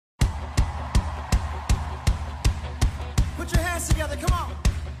put your hands together, come on.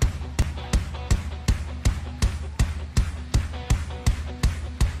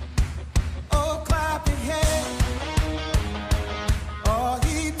 Oh, clap your hands, all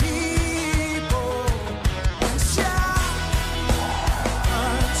ye people, and shout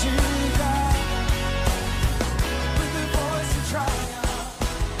unto God with the voice of triumph.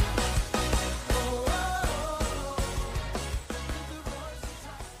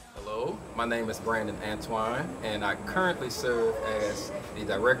 Hello, my name is Brandon Antoine, and I currently serve as the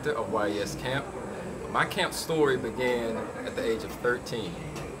director of YES Camp. My camp story began at the age of 13,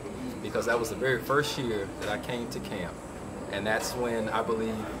 because that was the very first year that I came to camp, and that's when I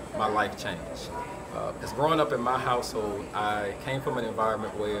believe my life changed. As growing up in my household, I came from an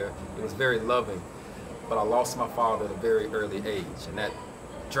environment where it was very loving, but I lost my father at a very early age, and that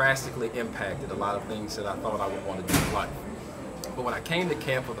drastically impacted a lot of things that I thought I would want to do in life. But when I came to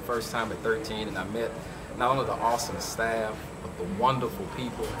camp for the first time at 13 and I met not only the awesome staff, but the wonderful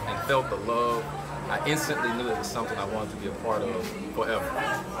people and felt the love, I instantly knew it was something I wanted to be a part of forever.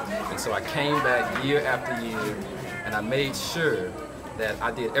 And so I came back year after year, and I made sure that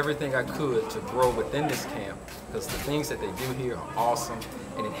I did everything I could to grow within this camp, because the things that they do here are awesome,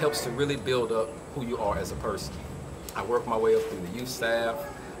 and it helps to really build up who you are as a person. I worked my way up through the youth staff,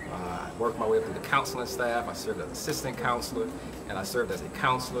 I worked my way up through the counseling staff, I served as assistant counselor, and I served as a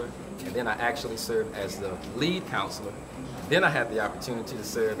counselor, and then I actually served as the lead counselor. Then I had the opportunity to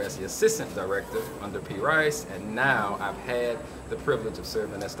serve as the assistant director under P. Rice, and now I've had the privilege of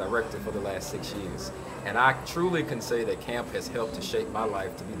serving as director for the last 6 years. And I truly can say that camp has helped to shape my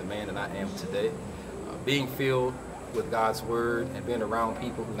life to be the man that I am today. Being filled with God's word and being around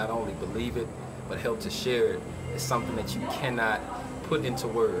people who not only believe it, but help to share it is something that you cannot put into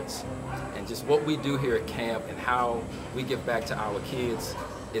words. And just what we do here at camp and how we give back to our kids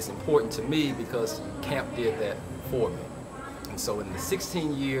is important to me, because camp did that for me. And so in the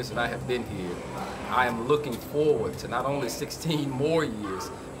 16 years that I have been here, I am looking forward to not only 16 more years,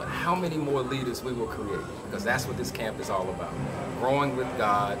 but how many more leaders we will create, because that's what this camp is all about. Growing with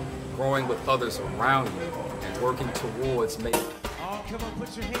God, growing with others around you, and working towards making. Oh, come on,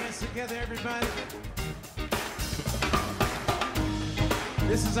 put your hands together, everybody.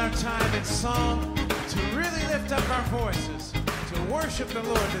 This is our time in song to really lift up our voices, to worship the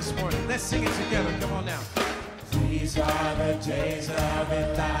Lord this morning. Let's sing it together. Come on now. These are the days of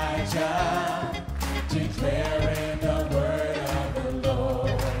Elijah, declaring the